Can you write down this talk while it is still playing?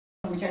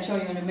which I'll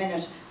show you in a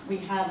minute, we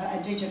have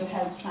a digital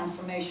health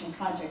transformation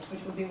project,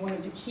 which will be one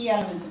of the key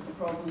elements of the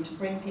programme to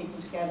bring people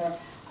together.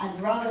 And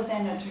rather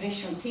than a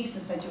traditional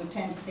thesis that you would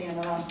tend to see in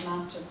a lot of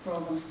master's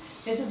programmes,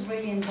 this is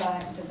really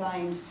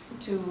designed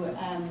to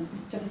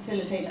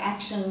facilitate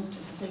action, to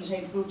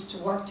facilitate groups to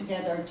work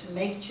together, to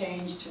make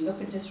change, to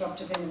look at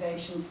disruptive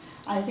innovations.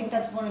 And I think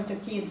that's one of the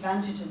key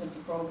advantages of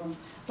the programme.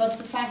 Plus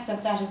the fact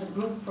that that is a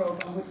group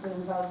programme which will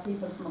involve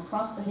people from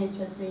across the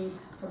HSE,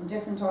 from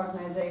different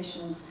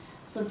organisations.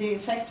 So the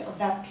effect of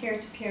that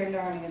peer-to-peer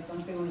learning is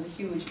going to be one of the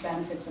huge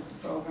benefits of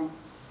the programme.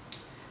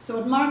 So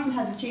what Martin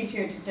has achieved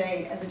here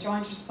today as a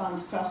joint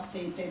response across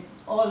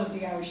all of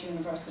the Irish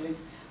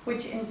universities,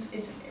 which in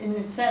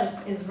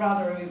itself is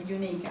rather a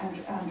unique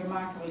and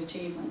remarkable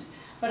achievement.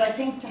 But I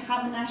think to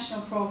have a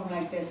national programme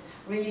like this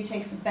really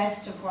takes the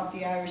best of what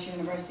the Irish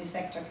university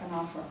sector can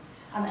offer.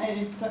 And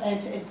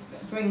it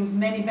brings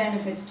many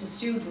benefits to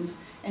students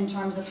in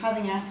terms of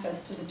having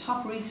access to the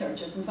top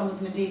researchers, and some of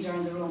them indeed are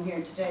in the room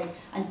here today,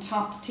 and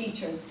top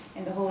teachers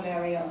in the whole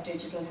area of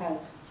digital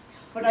health.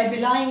 But I'd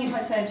be lying if I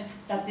said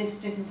that this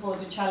didn't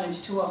pose a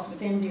challenge to us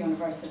within the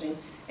university.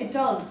 It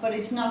does, but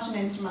it's not an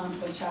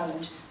insurmountable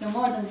challenge. No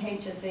more than the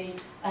HSE,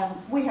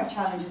 we have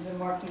challenges in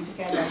working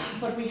together,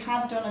 but we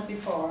have done it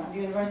before, and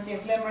the University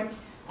of Limerick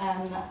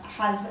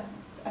has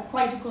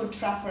quite a good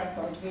track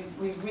record.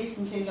 We've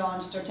recently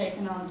launched or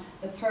taken on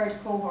the third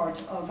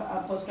cohort of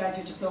a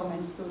postgraduate diploma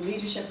in school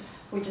leadership,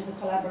 which is a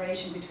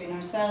collaboration between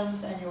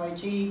ourselves,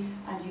 NUIG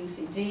and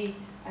UCD.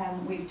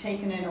 We've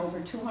taken in over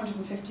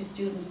 250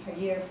 students per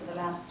year for the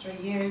last 3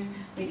 years.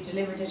 We've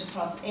delivered it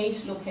across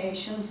 8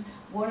 locations,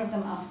 one of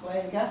them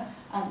Oswelga.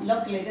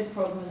 Luckily this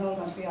programme is all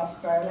going to be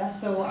Osberla,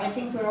 so I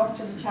think we're up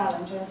to the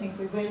challenge, and I think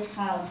we will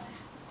have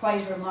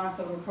quite a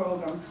remarkable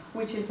programme,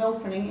 which is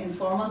opening in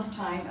 4 months'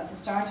 time at the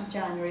start of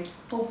January,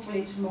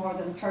 hopefully to more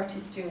than 30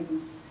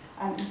 students.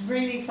 It's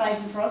really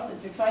exciting for us.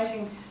 It's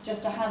exciting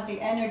just to have the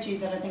energy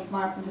that I think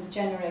Martin has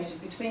generated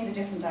between the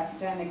different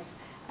academics,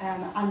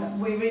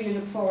 and we really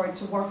look forward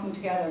to working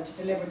together to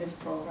deliver this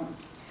programme.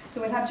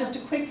 So we'll have just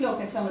a quick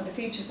look at some of the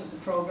features of the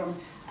programme,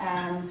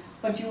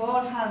 but you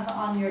all have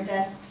on your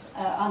desks,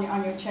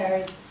 on your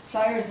chairs,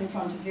 flyers in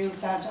front of you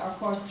that our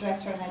course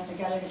director, Annette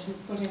McGilligan, who's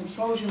put in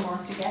Trojan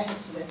work to get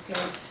us to this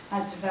place,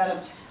 has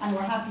developed, and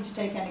we're happy to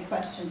take any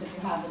questions if you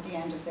have at the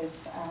end of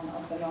this,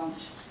 of the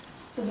launch.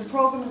 So the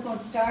programme is going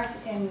to start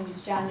in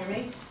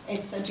January.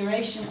 It's a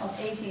duration of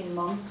 18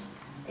 months.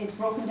 It's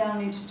broken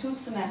down into 2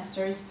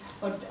 semesters,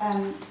 but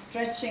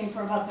stretching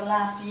for about the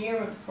last year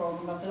of the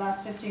programme, about the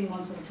last 15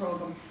 months of the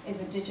programme,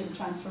 is a digital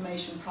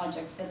transformation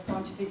project that's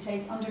going to be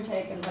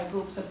undertaken by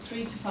groups of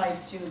 3 to 5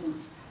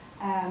 students.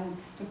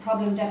 The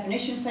problem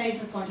definition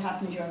phase is going to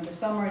happen during the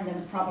summer, and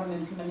then the problem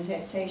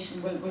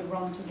implementation will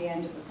run to the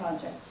end of the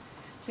project.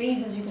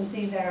 Fees, as you can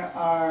see there,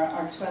 are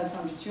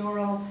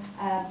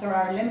 €1,200. There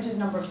are a limited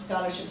number of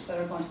scholarships that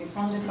are going to be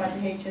funded by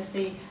the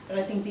HSE, but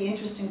I think the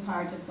interesting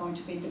part is going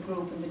to be the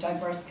group and the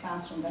diverse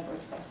classroom that we're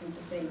expecting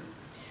to see.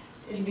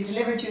 It will be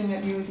delivered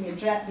using a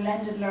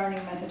blended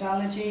learning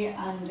methodology,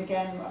 and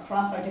again,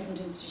 across our different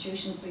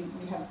institutions we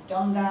have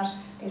done that.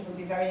 It will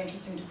be very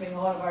interesting to bring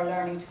all of our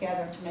learning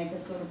together to make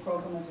as good a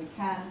programme as we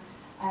can.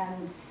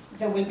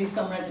 There will be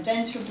some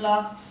residential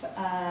blocks,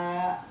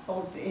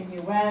 both in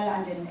UL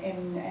and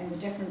in the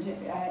different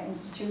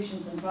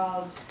institutions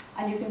involved.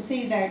 And you can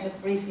see there just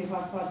briefly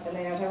what the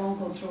layout. I won't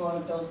go through all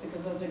of those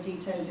because those are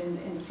detailed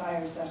in the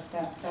flyers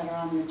that are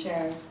on your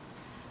chairs.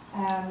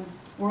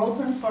 We're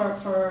open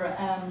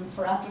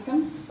for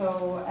applicants,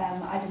 so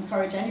I'd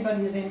encourage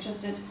anybody who's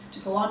interested to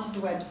go onto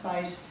the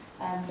website.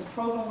 The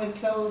programme will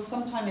close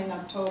sometime in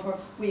October.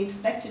 We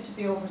expect it to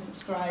be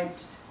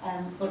oversubscribed,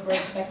 but we're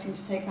expecting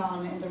to take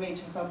on in the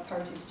region of about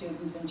 30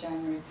 students in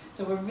January.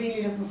 So we're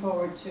really looking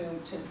forward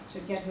to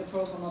getting the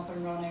programme up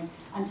and running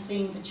and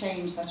seeing the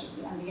change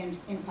and the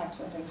impact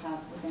that it'll have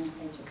within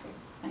HSE.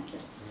 Thank you.